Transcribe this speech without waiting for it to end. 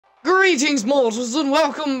Greetings, mortals, and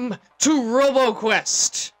welcome to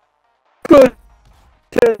Roboquest. Good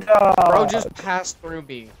job. Bro just passed through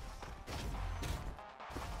B.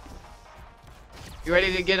 You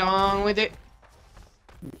ready to get on with it?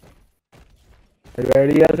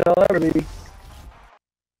 Ready as I'll ever be.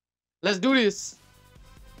 Let's do this.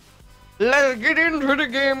 Let's get into the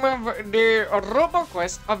game of the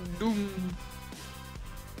Roboquest of Doom.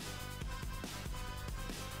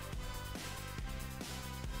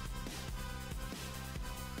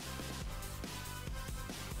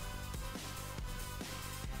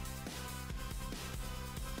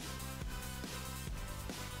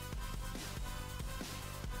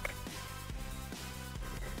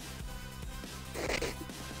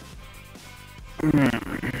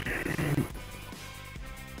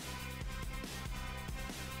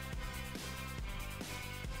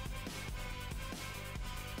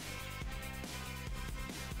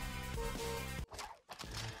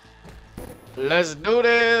 Let's do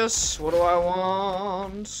this. What do I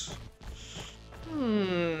want?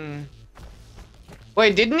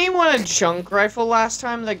 Wait, didn't he want a junk rifle last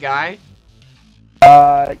time, the guy?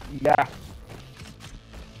 Yeah. I'm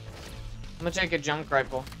gonna take a junk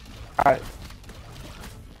rifle. Alright.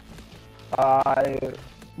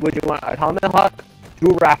 Would you want a tomahawk,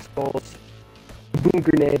 two rascals, boom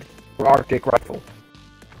grenade, or Arctic rifle?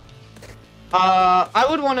 I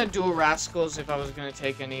would want to do rascals if I was gonna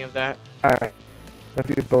take any of that. Alright. If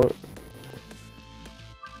you go.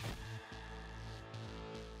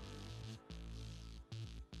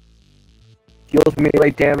 Deals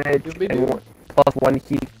melee damage and plus 1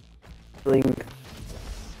 heat healing.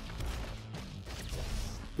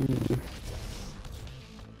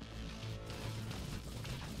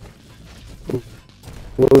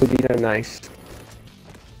 Ooh, these are nice.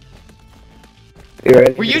 You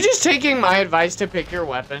ready? Were you just taking my advice to pick your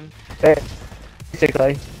weapon?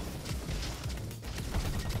 Basically.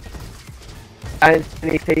 I didn't see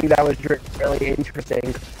anything that was really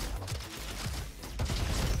interesting.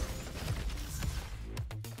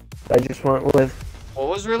 I just went with What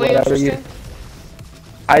was really whatever interesting?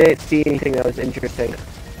 I didn't see anything that was interesting.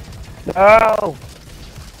 No!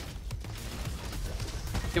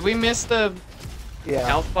 Did we miss the Yeah.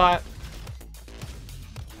 health bot?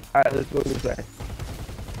 Alright, let's go this way.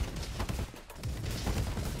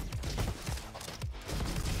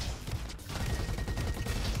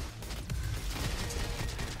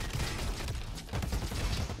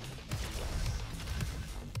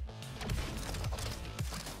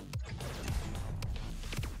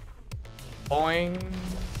 Boing.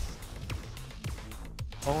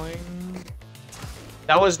 Boing.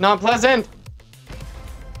 That was not pleasant.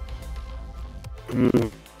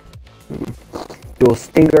 Dual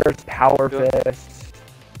stingers, power fists,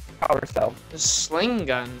 power cell. The sling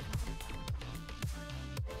gun.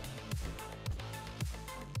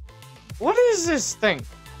 What is this thing?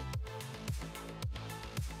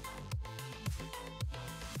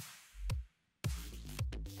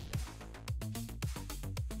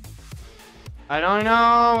 I don't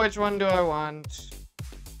know, which one do I want?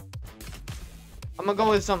 I'm gonna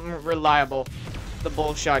go with something reliable. The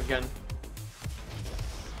bull shotgun.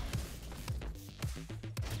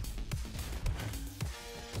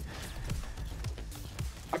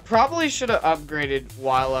 I probably should have upgraded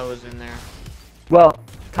while I was in there. Well,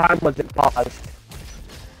 time wasn't paused.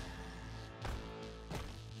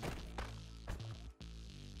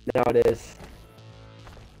 Now it is.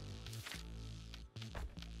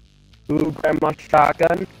 Ooh, grandma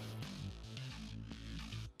shotgun.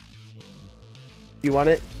 You want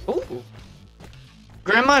it? Ooh.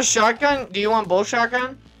 Grandma's shotgun? Do you want bull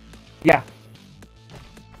shotgun? Yeah.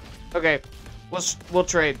 Okay, we'll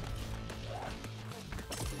trade.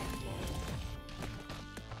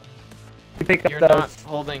 You pick up You're those. not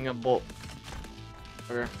holding a bolt.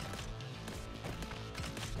 Okay.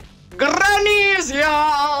 Granny's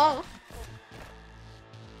here!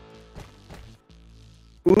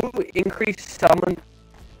 Ooh, increase someone's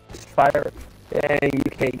fire. And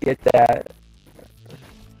you can't get that.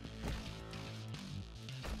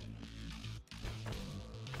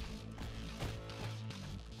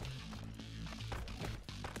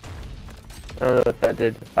 I don't know what that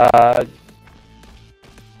did.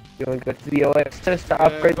 You want to go to the OSS to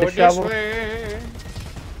upgrade the shovel?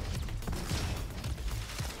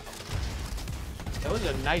 That was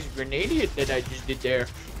a nice grenade hit that I just did there.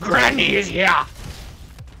 Granny is here!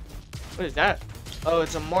 What is that? Oh,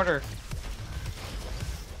 it's a mortar.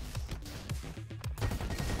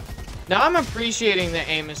 Now I'm appreciating the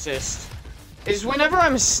aim assist. It's whenever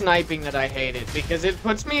I'm sniping that I hate it, because it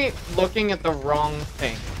puts me looking at the wrong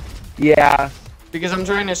thing. Yeah. Because I'm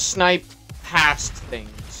trying to snipe past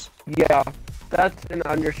things. Yeah, that's an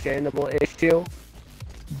understandable issue,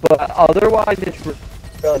 but otherwise it's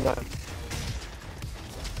really nice.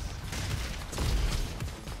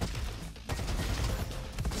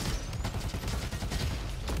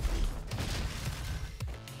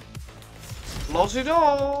 Lost it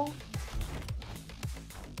all.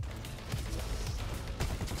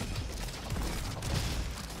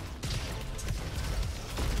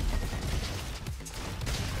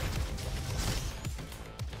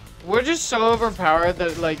 We're just so overpowered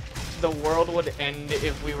that, like, the world would end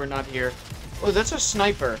if we were not here. Oh, that's a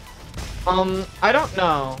sniper. I don't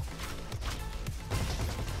know.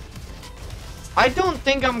 I don't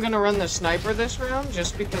think I'm gonna run the sniper this round,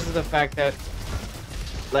 just because of the fact that,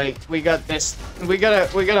 like, we got this. We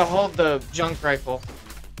gotta hold the junk rifle.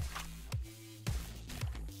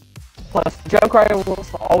 Plus, junk rifle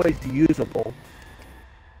is always usable.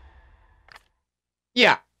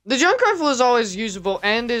 Yeah, the junk rifle is always usable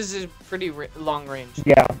and is pretty long range.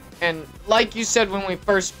 Yeah. And like you said when we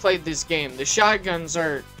first played this game, the shotguns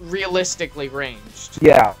are realistically ranged.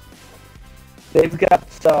 Yeah. They've got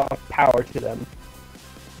power to them.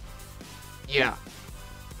 Yeah.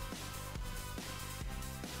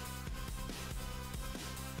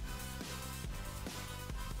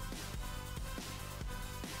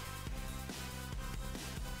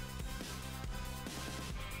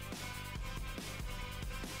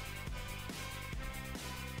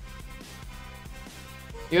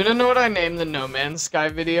 You wanna know what I named the No Man's Sky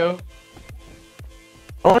video?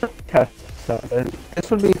 I want to test something. This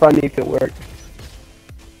would be funny if it worked.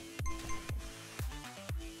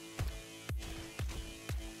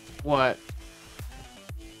 What?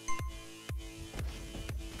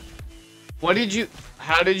 What did you...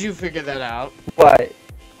 How did you figure that out? What?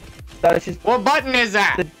 That's just What button is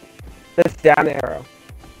that? this down arrow.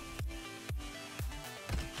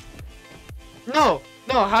 No,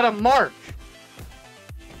 how to mark.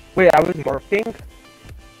 Wait, I was marking?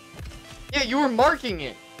 Yeah, you were marking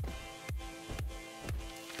it.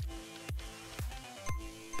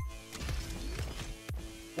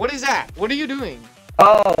 What is that? What are you doing?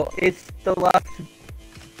 Oh, it's the left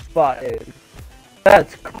button.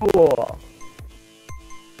 That's cool.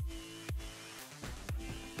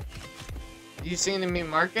 You seen me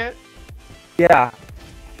mark it? Yeah.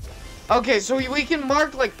 Okay, so we can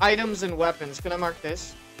mark, like, items and weapons. Can I mark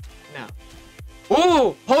this? No.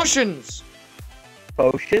 Ooh, potions!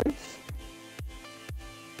 Potions?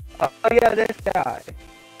 Oh yeah, this guy.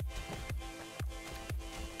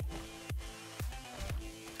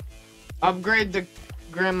 Upgrade the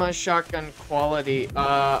grandma shotgun quality.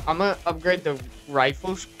 I'm gonna upgrade the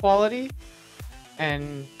rifle's quality.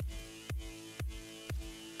 And...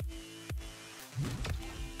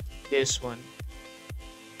 this one.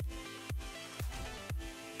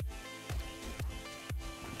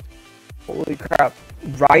 Holy crap.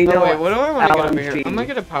 Rhino. Oh wait, what do I want to get over LMG. here? I'm gonna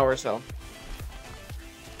get a power cell.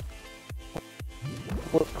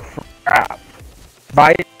 Holy crap.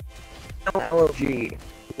 Rhino LMG.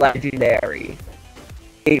 Legendary.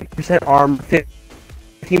 8% armor,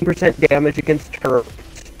 15% damage against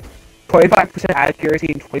turrets. 25%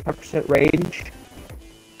 accuracy and 25% range.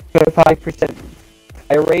 25%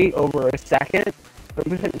 fire rate over a second.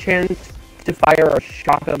 20% chance to fire a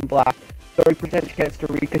shotgun blast. 30% chance to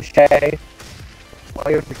ricochet.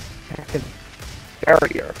 Fire protective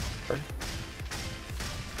barrier.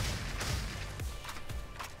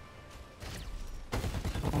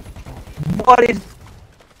 What is...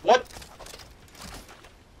 What?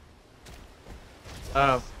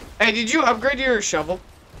 Oh. Hey, did you upgrade your shovel?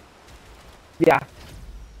 Yeah.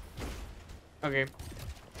 Okay.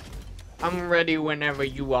 I'm ready whenever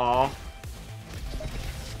you are.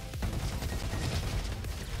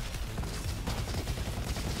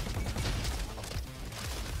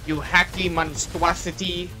 You hacky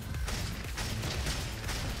monstrosity.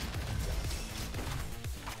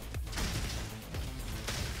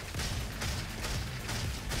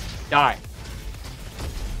 Die.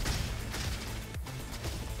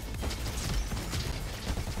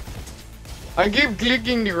 I keep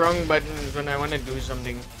clicking the wrong buttons when I want to do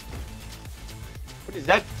something. What is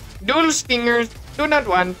that? Dual stingers. Do not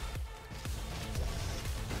want.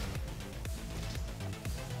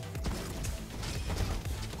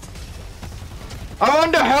 I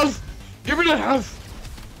want the health. Give me the health.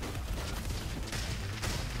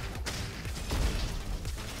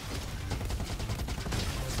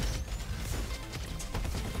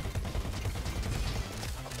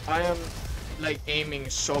 I am like aiming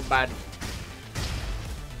so bad.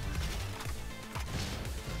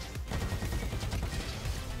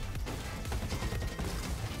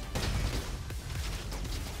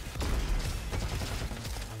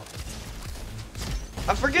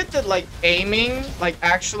 I forget that, like, aiming, like,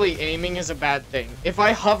 actually aiming is a bad thing. If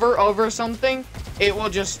I hover over something, it will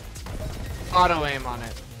just auto-aim on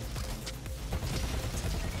it.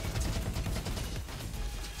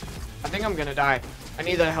 I think I'm gonna die. I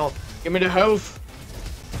need that help. Give me the health.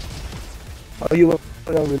 Oh, you went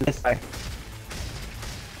over this way.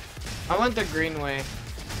 I went the green way.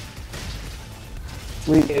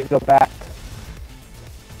 We need to go back.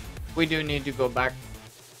 We do need to go back.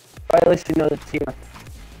 But at least you know the team.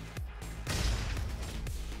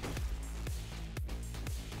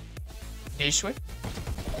 This way?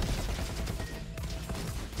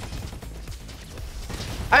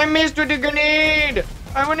 I missed with the grenade!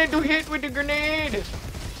 I wanted to hit with the grenade!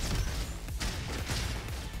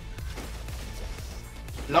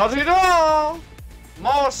 Lost it all!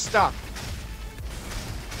 More stuff!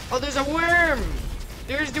 Oh, there's a worm!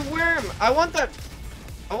 There's the worm! I want that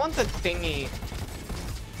thingy.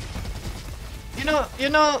 You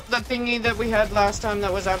know the thingy that we had last time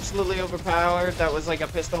that was absolutely overpowered? That was like a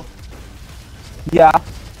pistol? Yeah.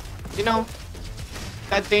 You know?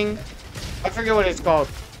 That thing? I forget what it's called.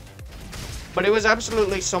 But it was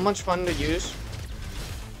absolutely so much fun to use.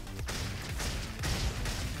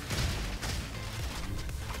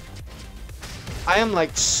 I am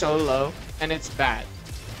like so low, and it's bad.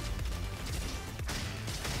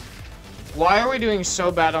 Why are we doing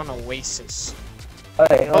so bad on Oasis?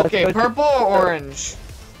 Okay, purple or orange?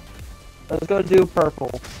 Let's go do purple.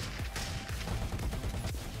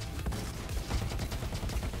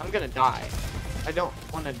 I'm gonna die. I don't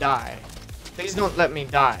want to die. Please don't let me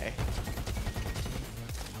die.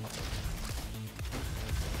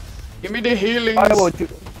 Give me the healings.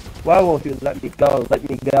 Why won't you let me go? Let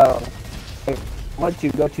me go. I want to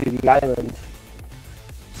go to the island.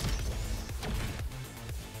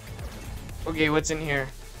 Okay, what's in here?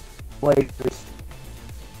 Lasers.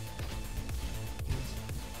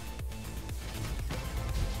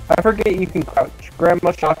 I forget you can crouch.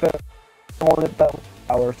 Grandma shotgun on it though.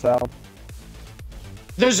 Power cell.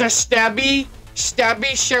 There's a stabby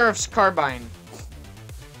sheriff's carbine.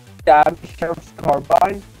 Stabby sheriff's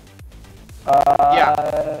carbine?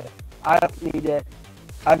 Yeah. I don't need it.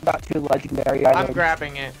 I've got 2 legendary items. I'm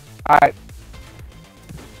grabbing it. Alright.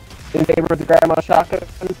 In favor of the grandma shotgun?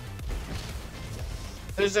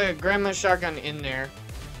 There's a grandma shotgun in there.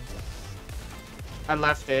 I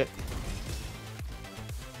left it.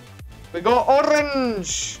 We go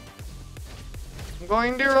orange! I'm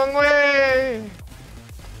going the wrong way!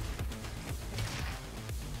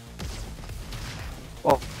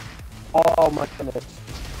 Oh my goodness.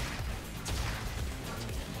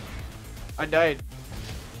 I died.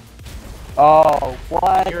 Oh,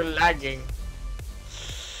 what? You're lagging.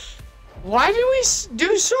 Why do we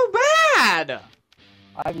do so bad?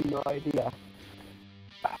 I have no idea.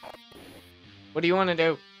 What do you want to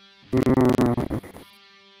do?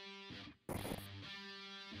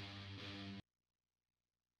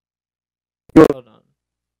 Hold on.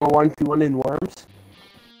 1v1 in worms?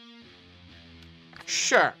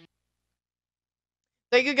 Sure.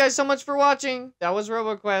 Thank you guys so much for watching. That was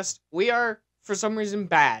Roboquest. We are, for some reason,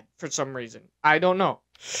 bad. For some reason. I don't know.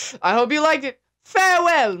 I hope you liked it.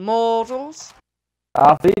 Farewell, mortals.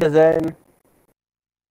 Auf Wiedersehen.